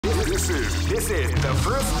This is the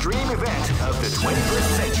first dream event of the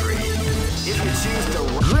 21st century. If you choose the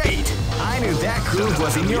great, I knew that groove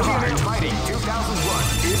was in your heart. Fighting 2001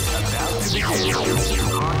 is about to begin.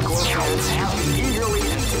 Hardcore fans have been eagerly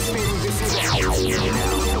anticipating this event.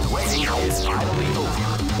 Now the waiting is finally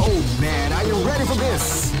over. Oh man, are you ready for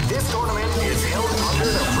this? This tournament is held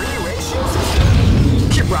under the free ratio system.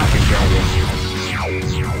 Keep rocking, baby.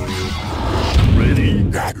 Ready?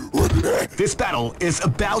 This battle is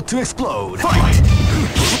about to explode. Fight!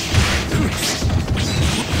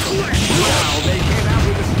 Wow, they came out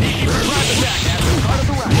with a sneaky surprise attack at the start of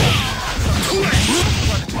the round.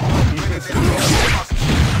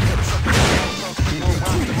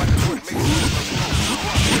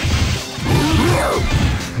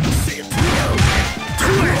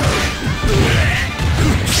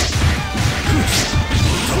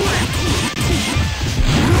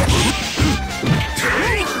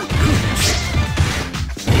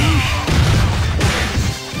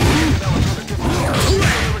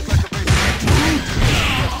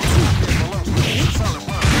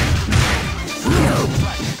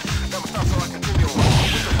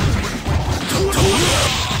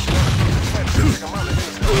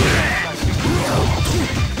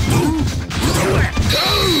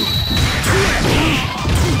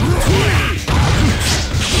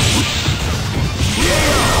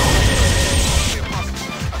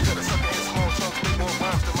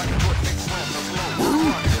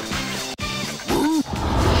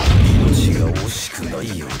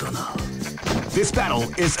 This battle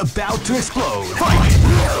is about to explode. Fight!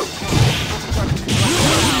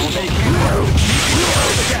 Now they came out with a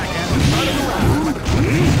attack at the start of the round.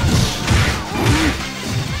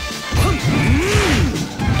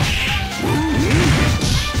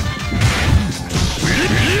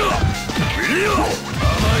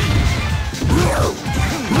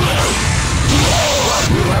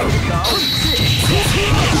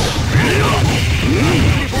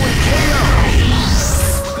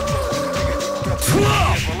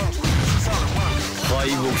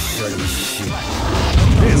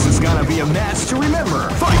 This is gonna be a match to remember.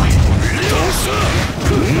 Fight!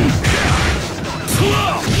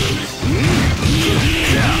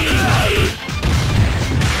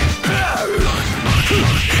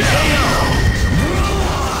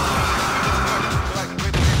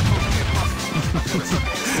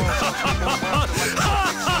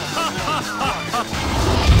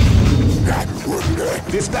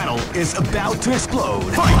 This battle is about to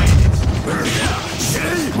explode. Fight!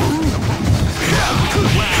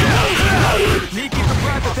 Sneaky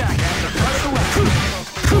surprise attack at the front of the round.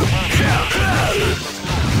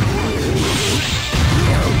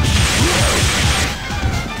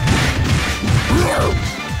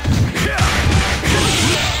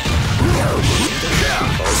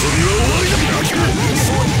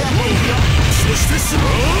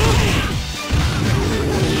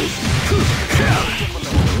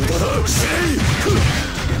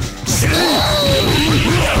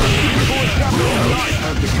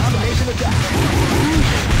 The combination attack.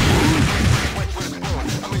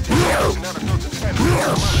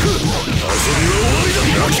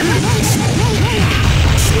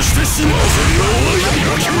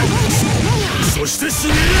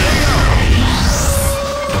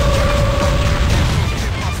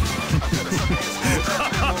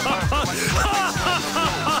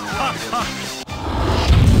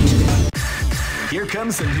 Here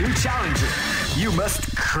comes a new challenger. You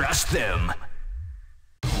must crush them.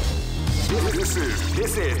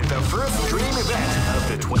 This is the first dream event of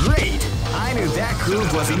the Great! I knew that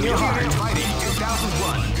groove was in your heart. Fighting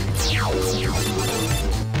 2001.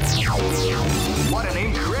 What an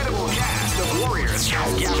incredible cast of warriors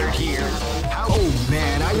has gathered here. Oh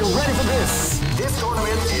man, are you ready for this? This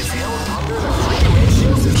tournament is held under the free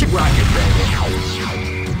ratio system. Keep rocking, baby.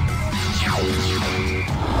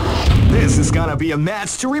 This is gonna be a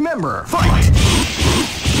match to remember. Fight!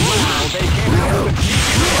 Wow, they came out with a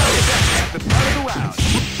surprise attack at the start of the round.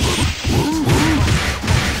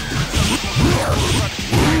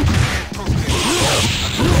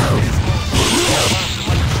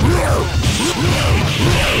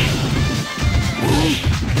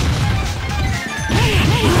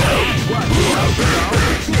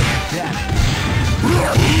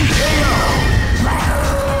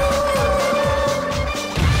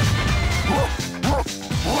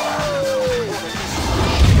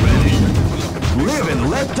 Live and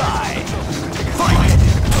let die. Fight!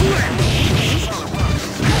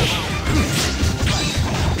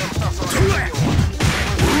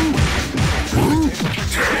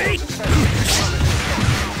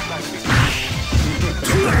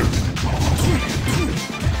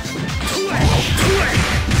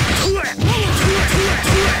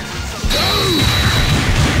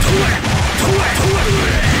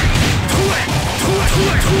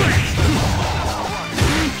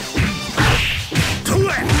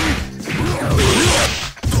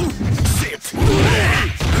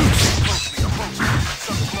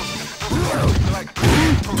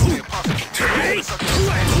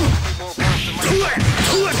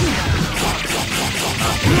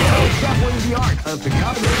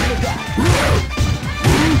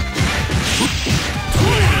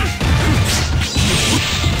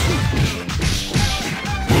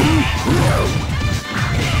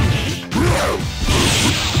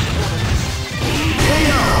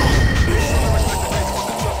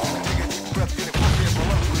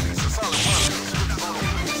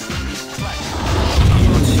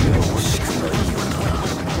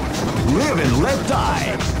 and let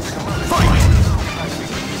die. Fight!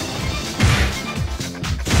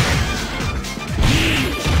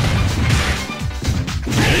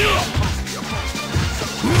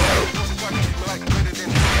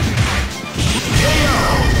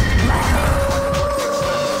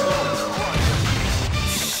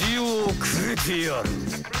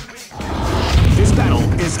 This battle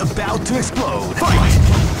is about to explode. Fight!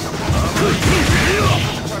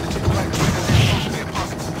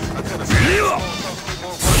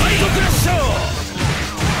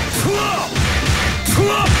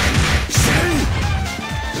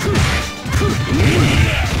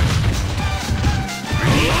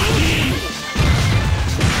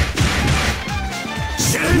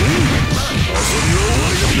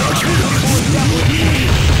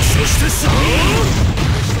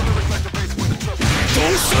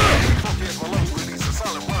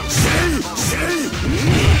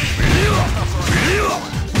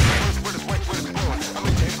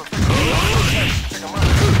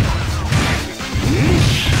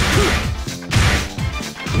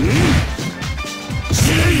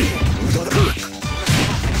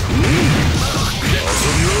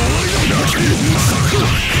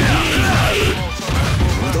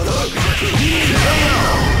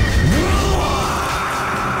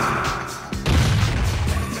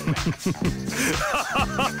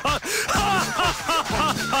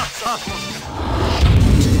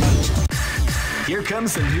 Here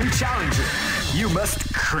comes a new challenger. You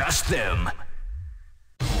must crush them.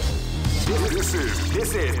 This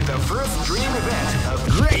is the first dream event of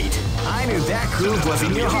Great. I knew that groove was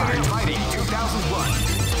in your heart. Fighting 2001.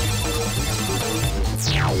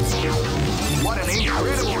 What an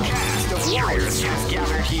incredible cast of warriors has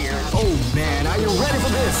gathered here. Oh man, are you ready for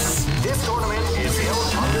this? This tournament is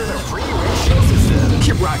held under the free ratio system.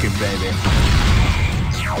 Keep rocking, baby.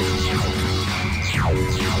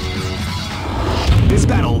 This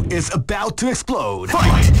battle is about to explode.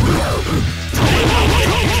 Fight!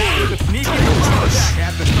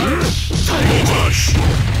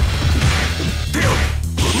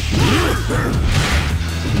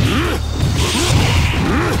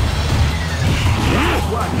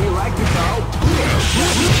 What, you like to go?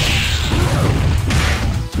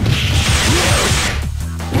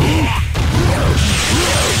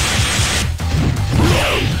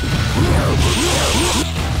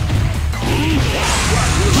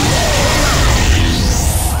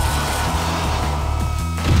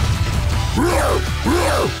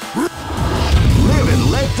 Live and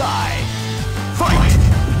let die. Fight!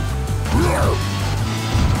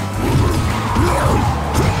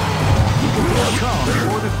 Calm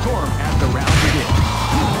before the storm as the round begins.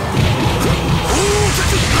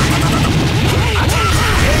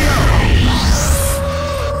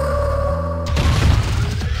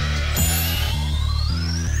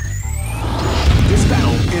 This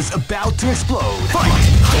battle is about to explode. Fight!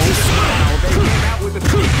 Now they came out with the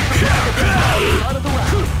start of the round.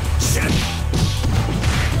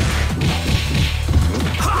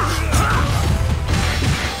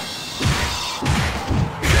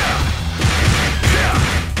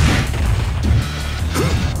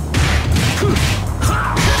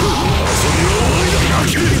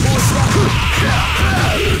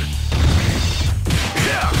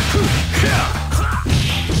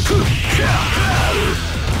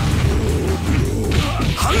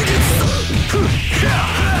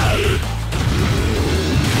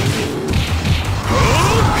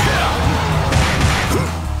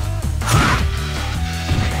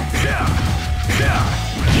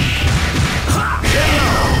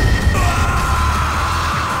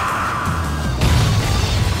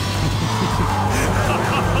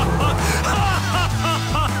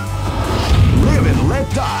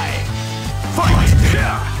 Die! Fight!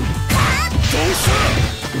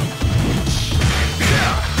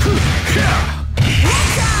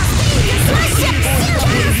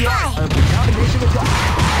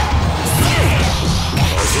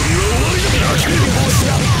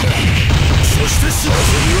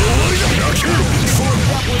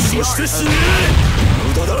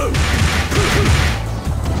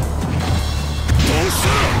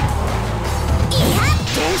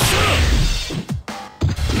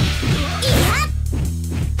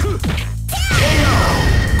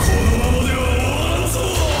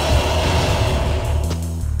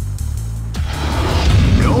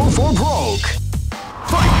 For broke.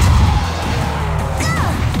 Fight!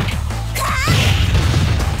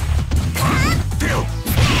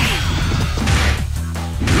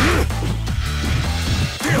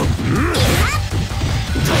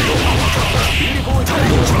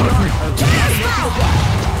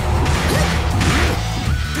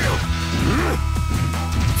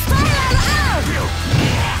 Spiral out!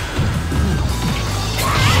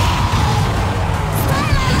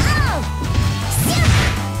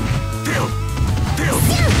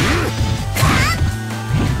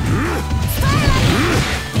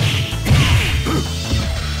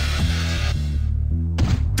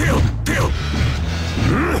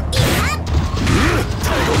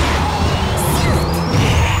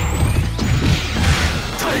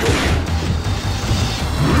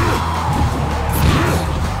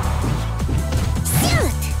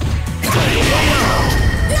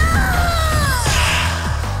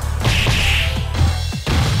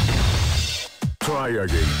 前上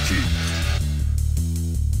げ1。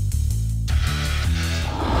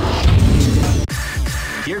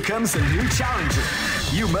Here comes a new challenger.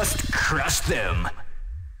 You must crush them.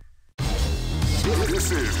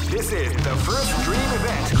 This is the first dream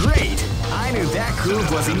event. Great! I knew that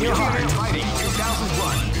groove was in your heart. Fighting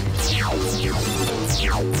 2001.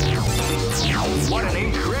 What an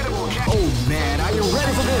incredible catch! Oh man, are you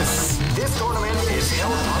ready for this? This tournament is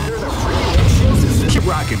held under the free ratio system. Keep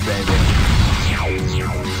rocking, baby.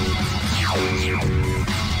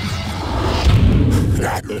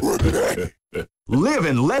 Live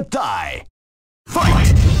and let die.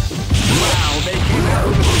 Fight! Wow, they came out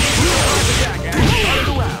with a surprise attack and started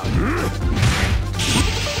the round.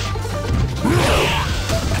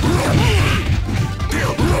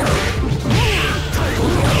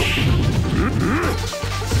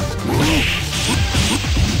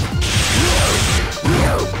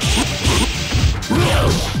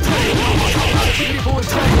 Beautiful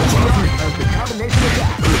attack of the combination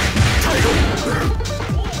attack.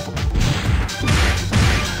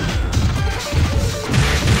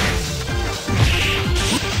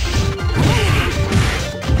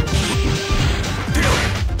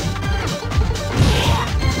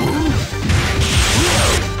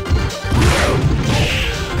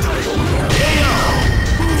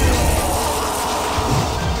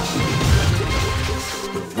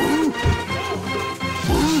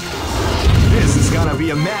 This is gonna be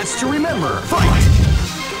a match to remember. Fight!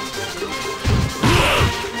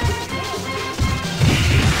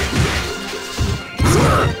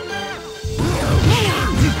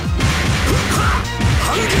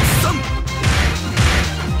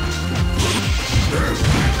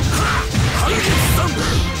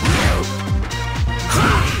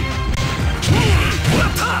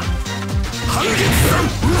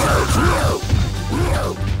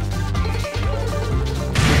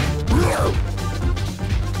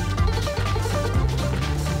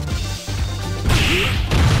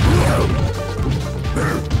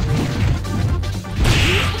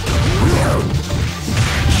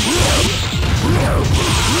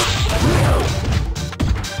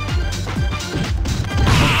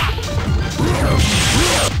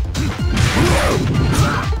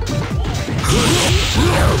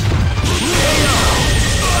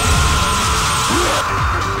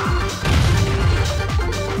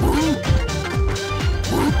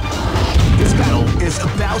 This battle is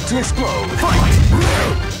about to explode. Fight!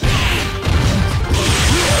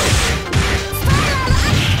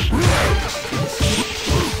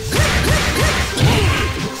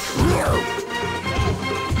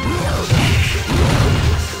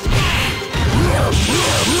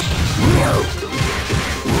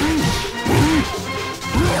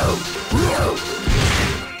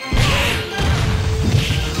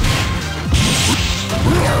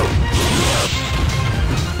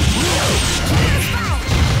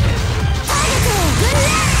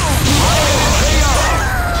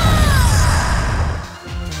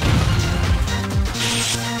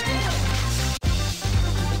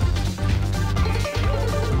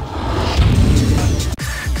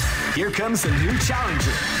 Here comes a new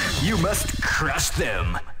challenger. You must crush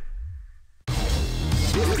them.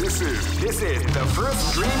 This is the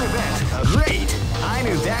first dream event. Great! I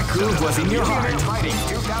knew that groove was in your heart. Fighting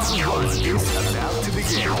 2001 is about to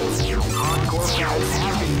begin. Hardcore fans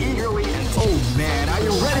have been eagerly and... Oh man, are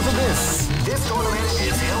you ready for this? This tournament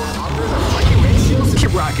is held under the free ratios.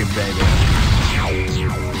 Keep rocking, baby.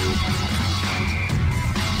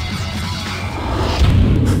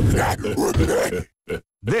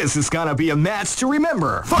 This is gonna be a match to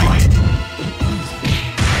remember. Fight!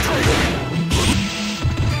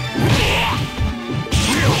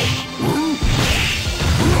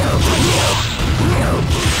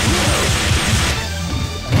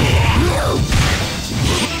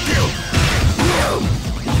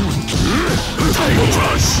 Tiger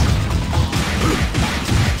Crush!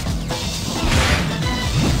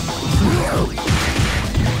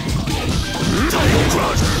 Tiger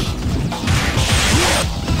Crush!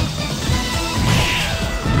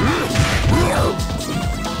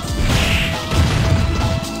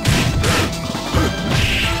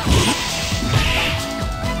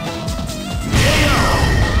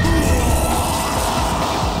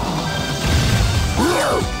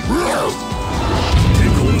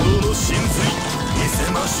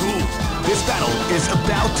 This battle is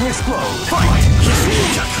about to explode. Fight!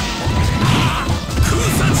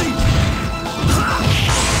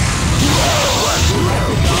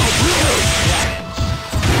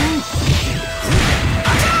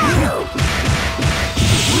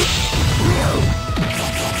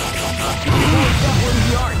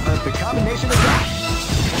 The art of the combination attack.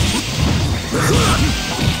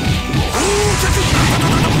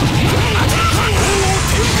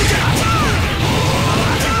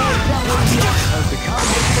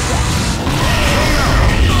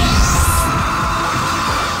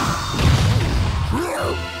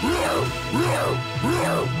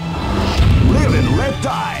 Live and let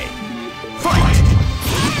die. Fight!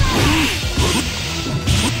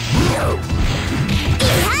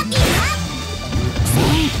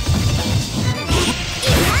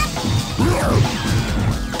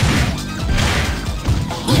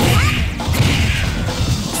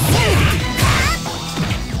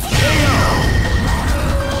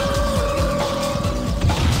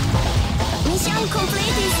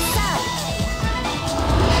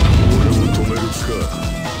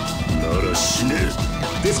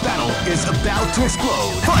 This battle is about to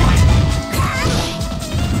explode. Fight!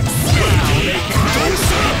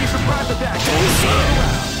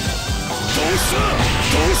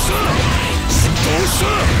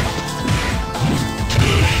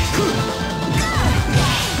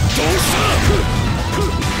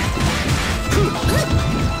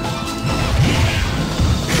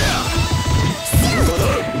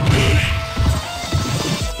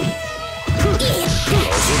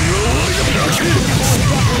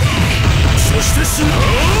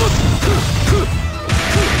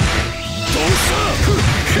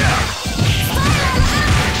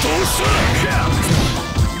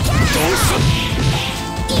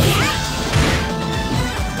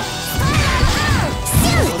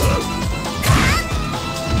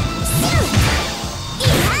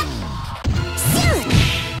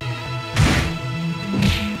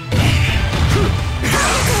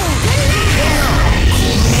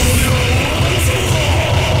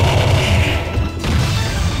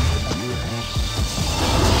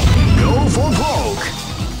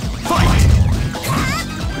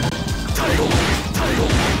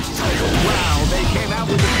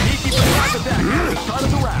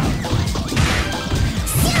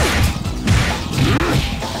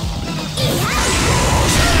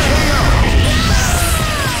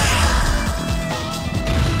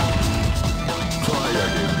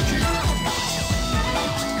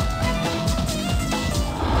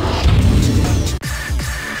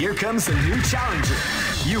 Here comes a new challenger.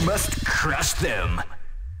 You must crush them.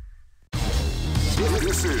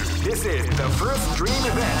 This is the first dream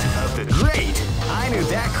event of the great. I knew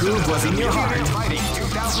that groove was in your heart. Fighting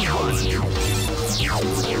 2001.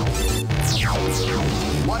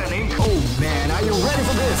 What an ink! Oh man, are you ready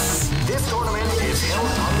for this? This tournament is held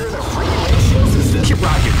under the free ratio system. Keep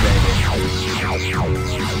rocking, baby.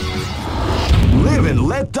 Live and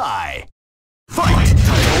let die. Fight!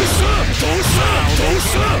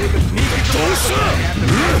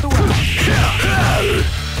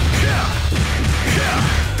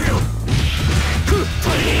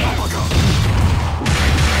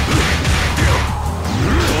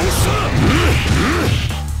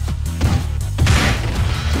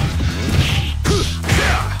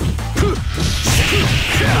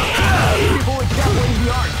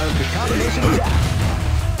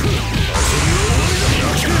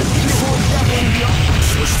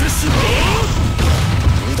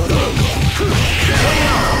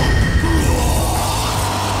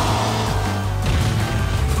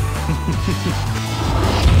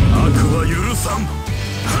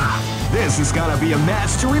 This is gonna be a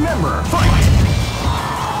match to remember. Fight!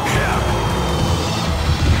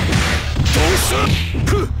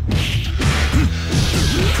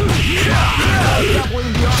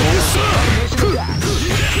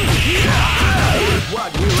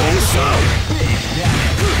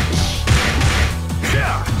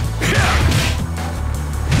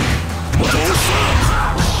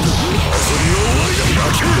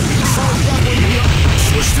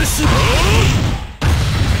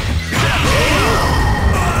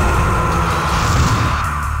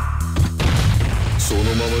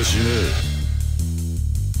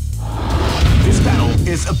 This battle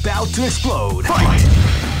is about to explode. Fight!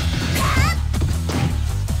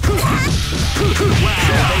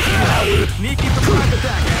 Sneaky surprise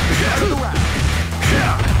attack at the start of the round.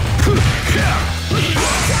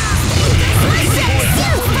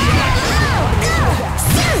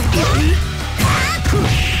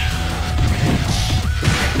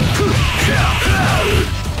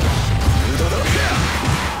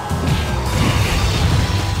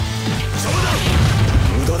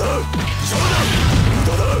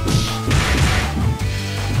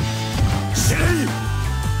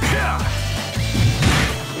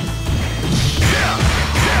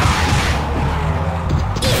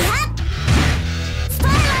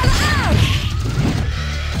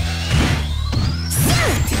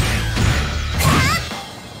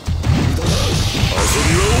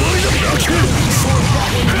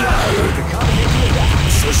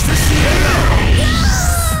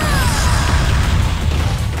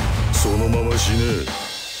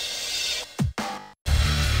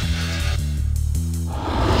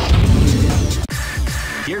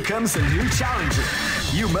 Here comes a new challenger.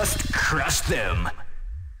 You must crush them.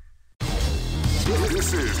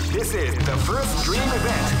 This is the first dream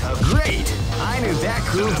event of Great! I knew that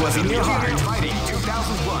groove was in your heart. Fighting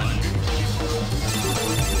 2001.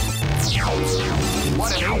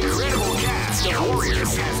 What an incredible cast of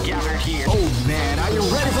warriors has gathered here. Oh man, are you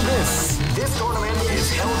ready for this? This tournament is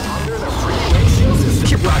held under the free ratio system.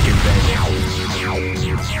 Keep rocking, baby.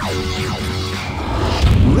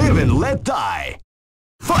 Live and let die.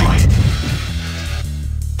 Fight!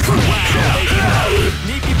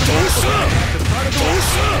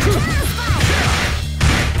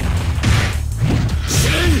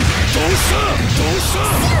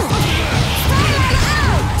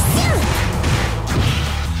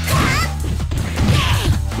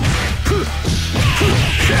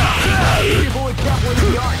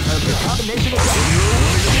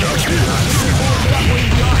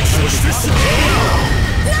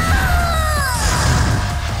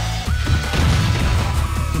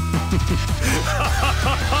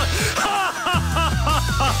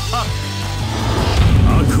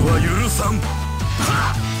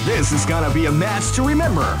 This is gonna be a match to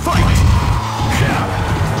remember. Fight!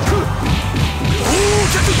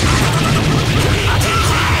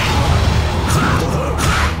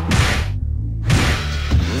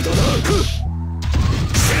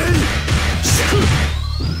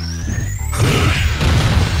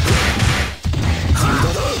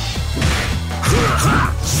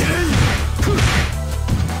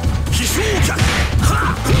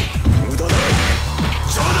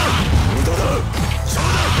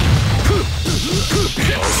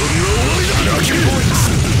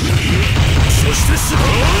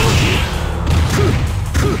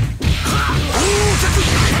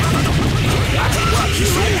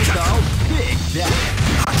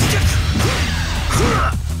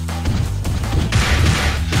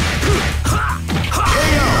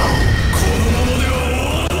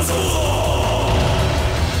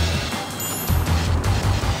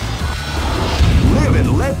 Live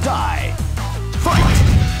and let die. Fight!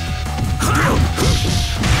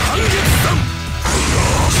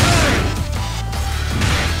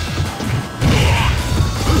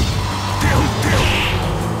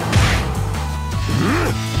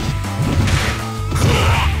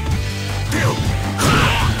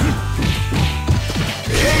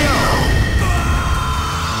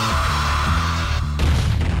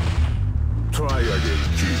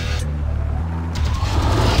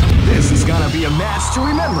 This is gonna be a match to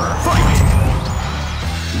remember. Fight!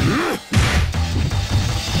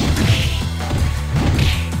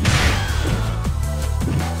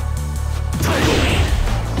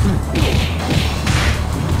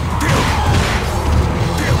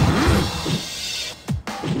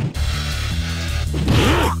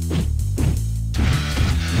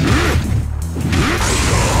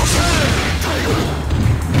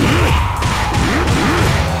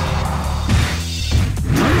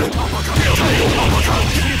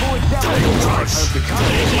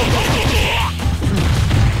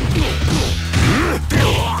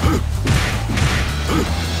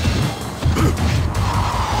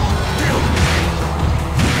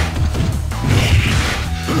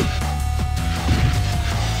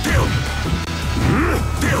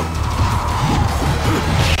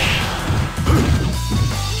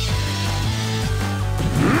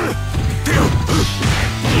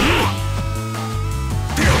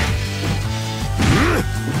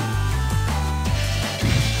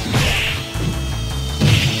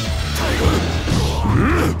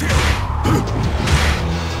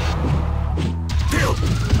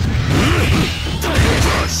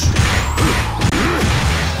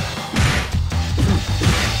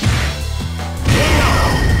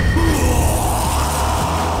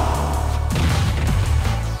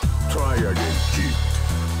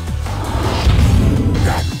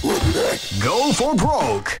 Go for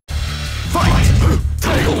broke. Fight!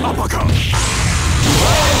 Tail uppercut.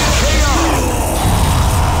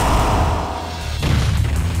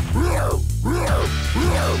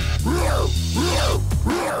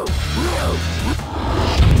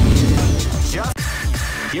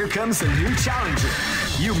 Here comes a new challenger.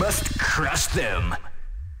 You must crush them.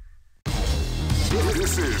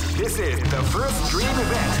 This is the first dream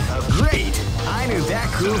event of Great! I knew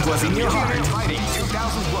that groove was in your heart. Fighting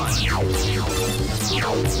 2001.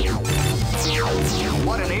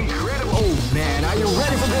 What an incredible... Oh man, are you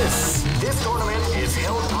ready for this? This tournament is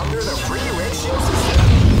held under the free ratio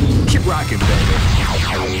system. Keep rocking, baby.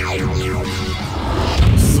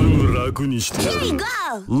 Here you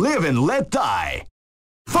go! Live and let die.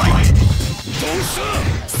 Fight!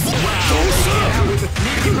 Wow. With a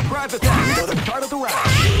sneaky surprise attack at the start of the round.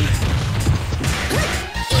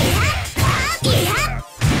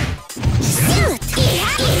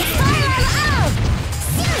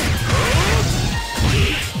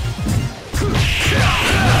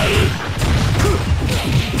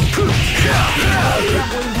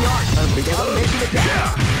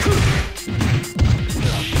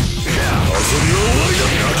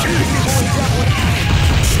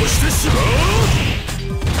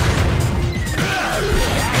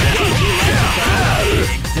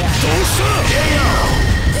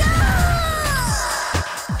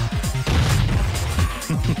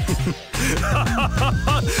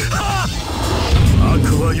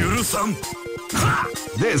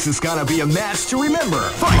 This is gonna be a match to remember.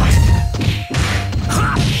 Fight!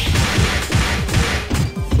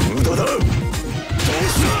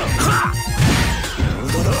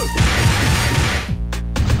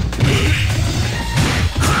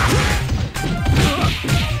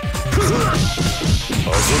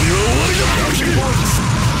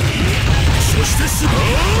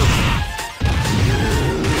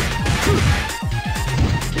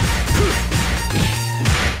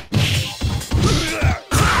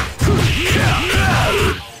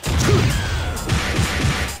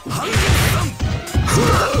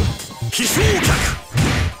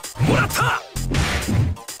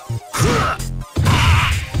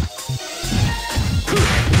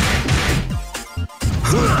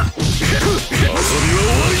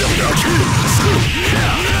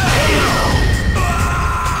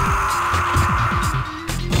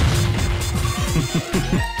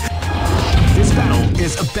 This battle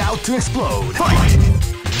is about to explode. Fight!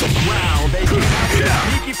 Wow, they came out with a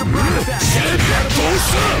sneaky surprise attack.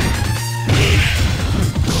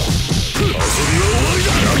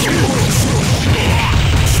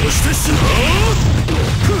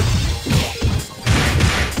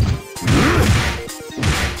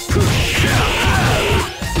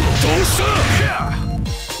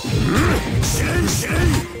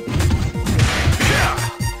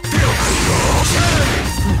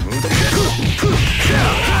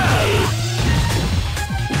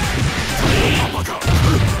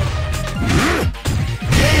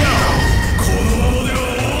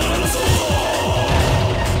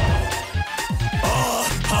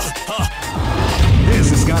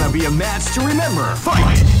 This is gonna be a match to remember.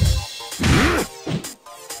 Fight!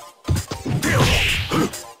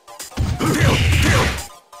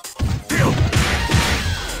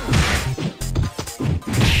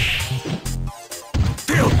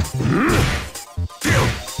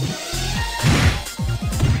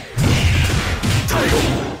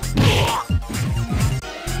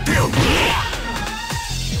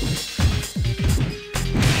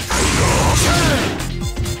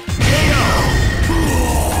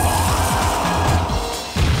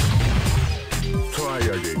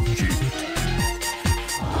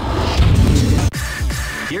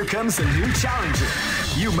 Here comes a new challenger.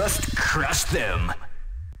 You must crush them.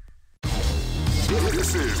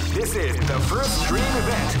 This is the first dream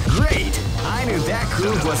event. Great! I knew that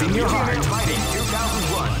groove was in your heart. Fighting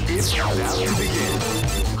 2001 is about to begin.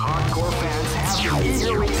 Hardcore fans have been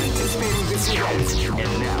eagerly anticipating this event.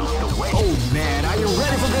 And now, the way... Oh man, are you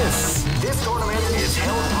ready for this? This tournament is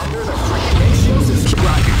held under the freaking ratio system.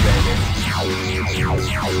 Rock it, baby.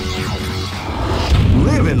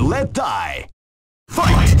 Live and let die.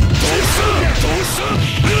 Fight!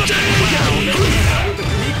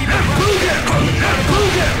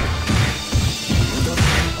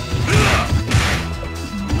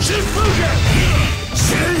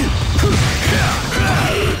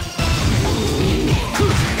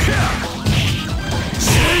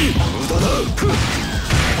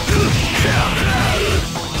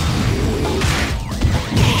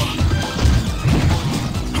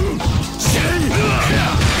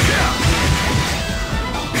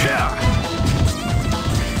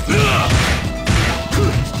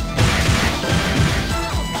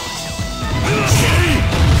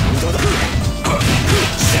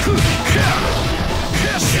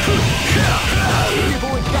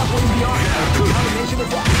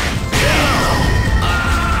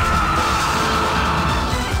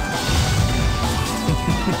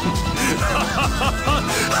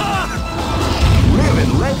 Live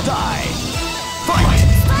and let die. Fight!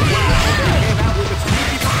 Wow, they came out with a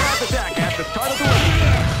sneaky surprise attack at the start of the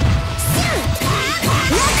round.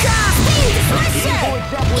 Evil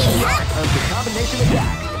example in the art of the combination attack.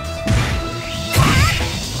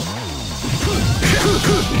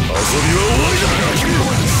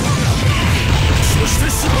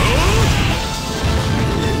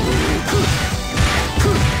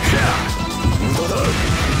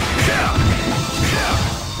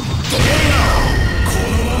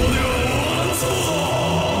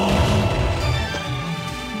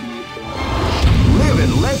 Live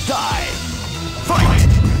and let die. Fight!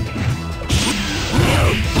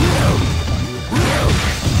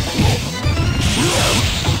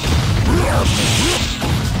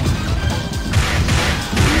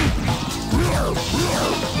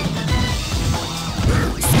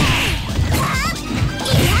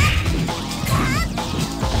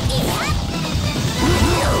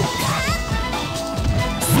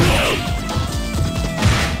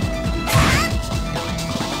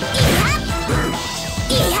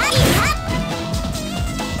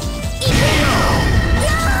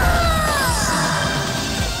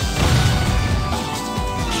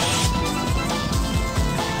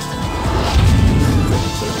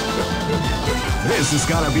 This is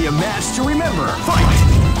gonna be a match to remember. Fight!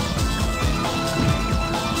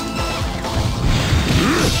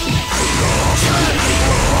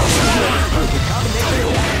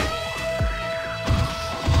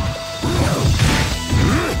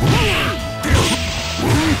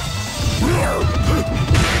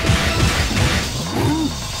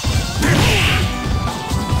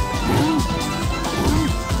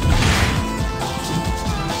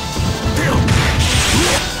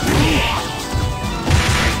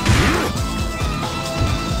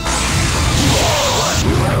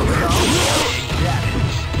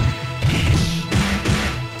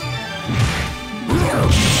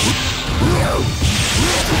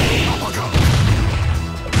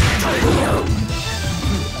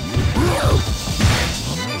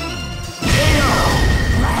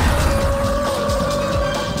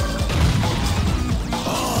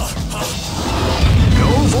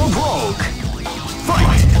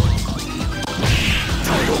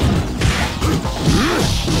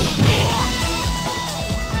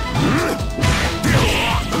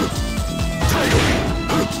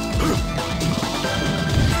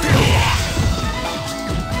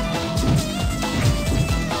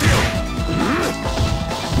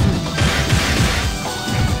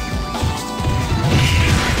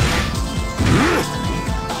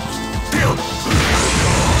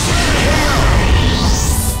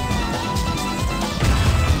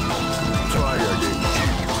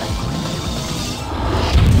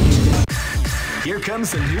 Here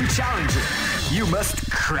comes a new challenger. You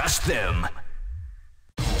must crush them.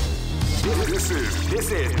 This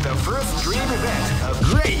is the first dream event of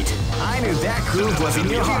Great. I knew that groove was in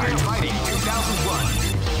your heart. Fighting 2001.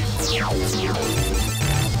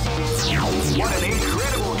 What an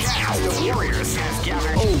incredible cast of warriors has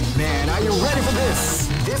gathered. Oh man, are you ready for this?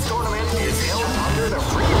 This tournament is held under the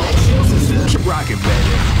free ratio system. Keep rocking,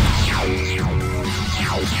 baby.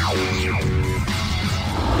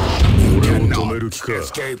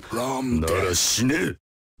 Escape from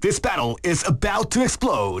this battle is about to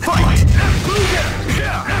explode. Fight!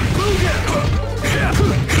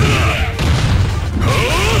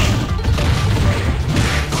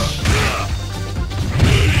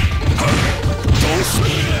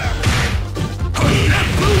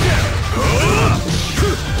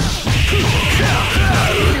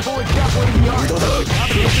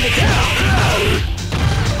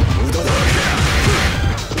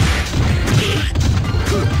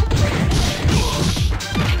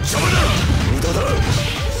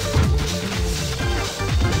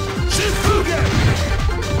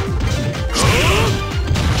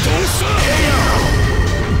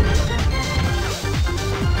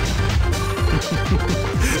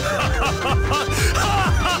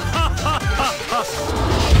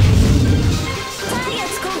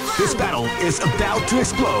 This battle is about to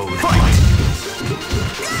explode. Fight!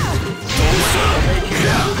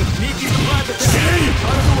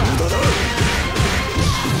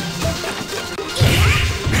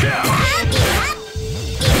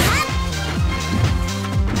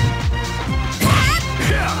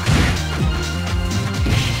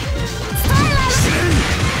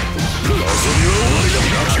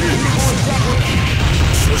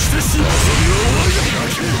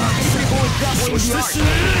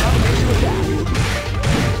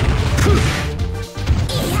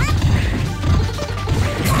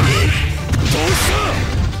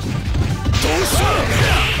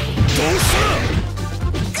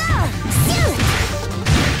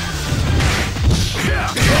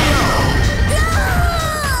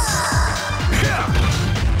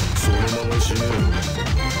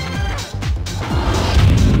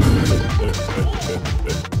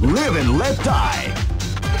 Live and let die.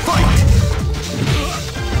 Fight!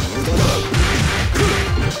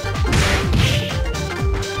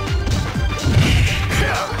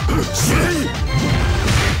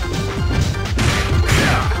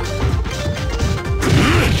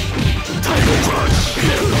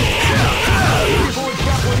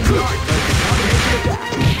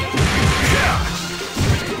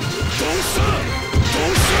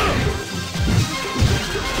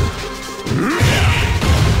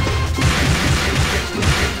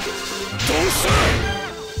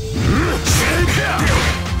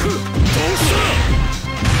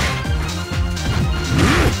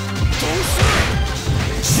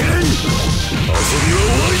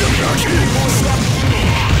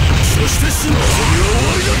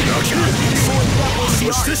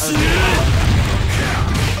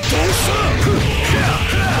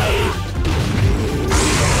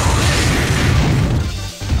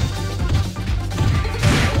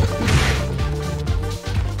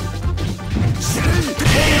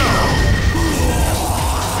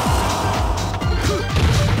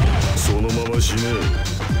 しね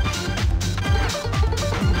え。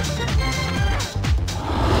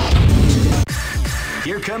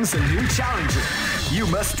Here comes a new challenger. You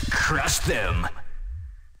must crush them.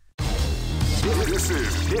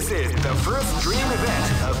 This is the first dream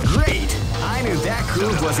event of Great. I knew that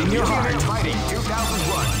groove was in your heart. Fighting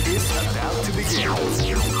 2001 is about to begin.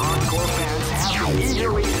 Hardcore fans have been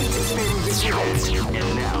eagerly anticipating this event.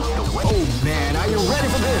 And now, oh man, are you ready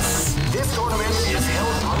for this? This tournament is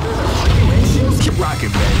held under the regulations. Keep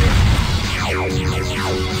rocking, baby.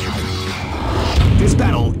 This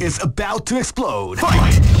battle is about to explode.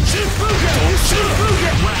 Fight! Shifuga!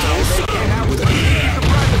 Shifuga! Wow, they came out with a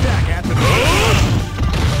surprise attack at the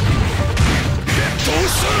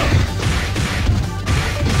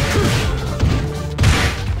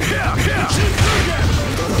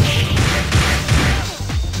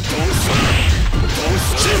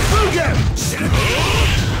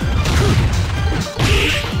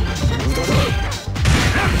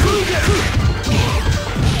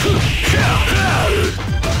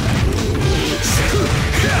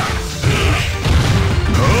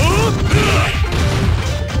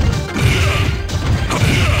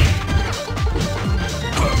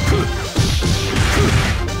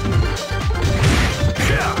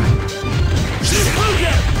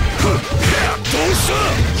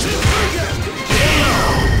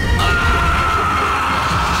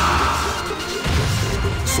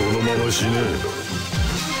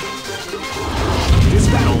This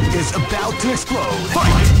battle is about to explode.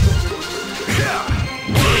 Fight!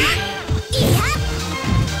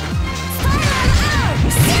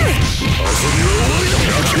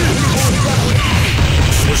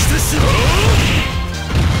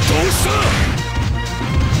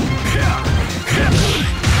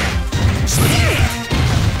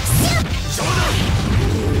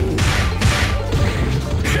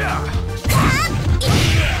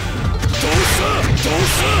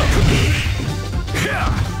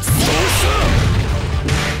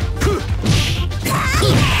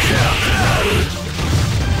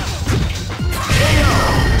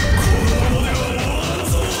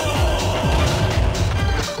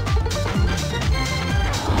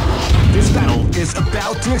 This battle is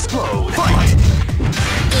about to explode. Fight!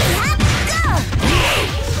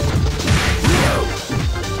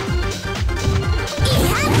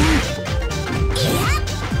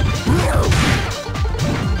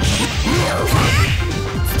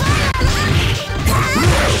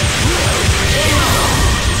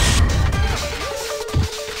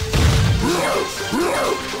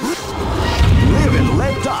 Live and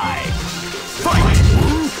let die. Fight!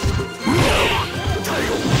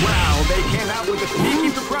 Wow, they came out with a sneaky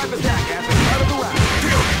surprise attack at the start of the round.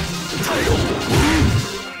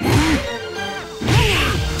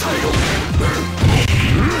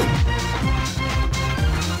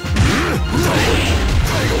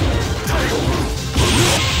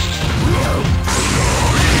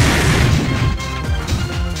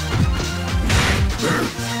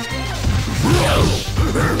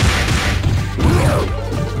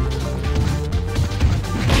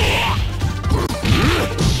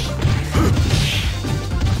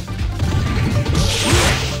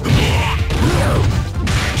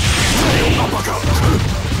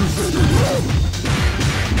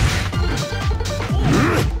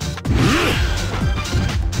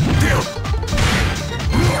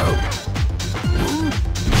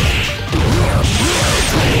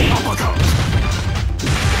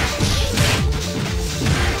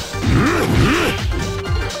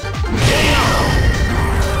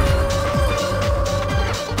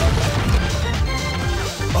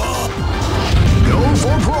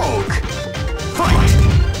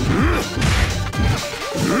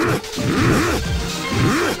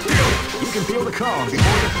 Feel the calm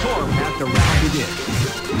before the storm as the round begins.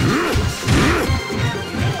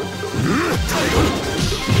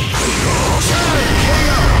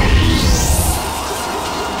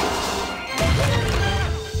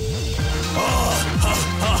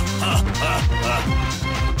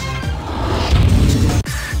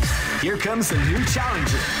 Here comes a new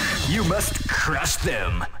challenger. You must crush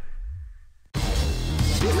them.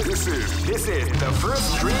 This is the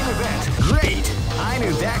first dream event. Great! I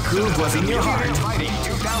knew that groove was in your heart. Fighting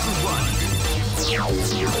 2001.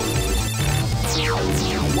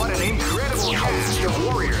 What an incredible cast of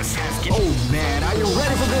warriors has given. Oh man, are you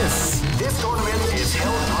ready for this? This tournament is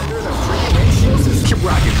held under the free ratio system. Keep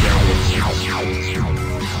rocking, bro.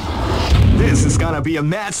 This is gonna be a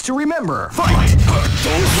match to remember. Fight! Surprise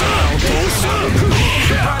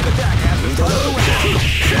attack at the start of the round.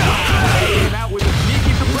 Came out with a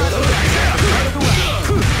sneaky surprise attack at the start of the round.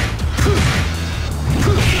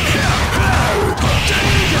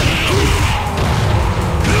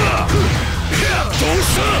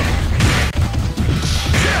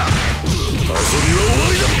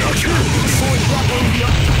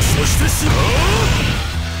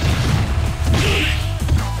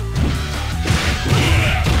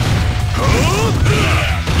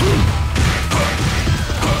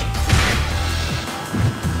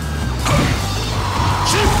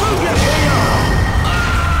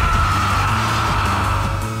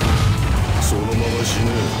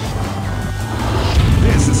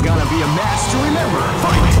 This is gonna be a match to remember.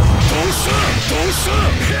 Fight! どう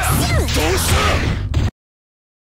した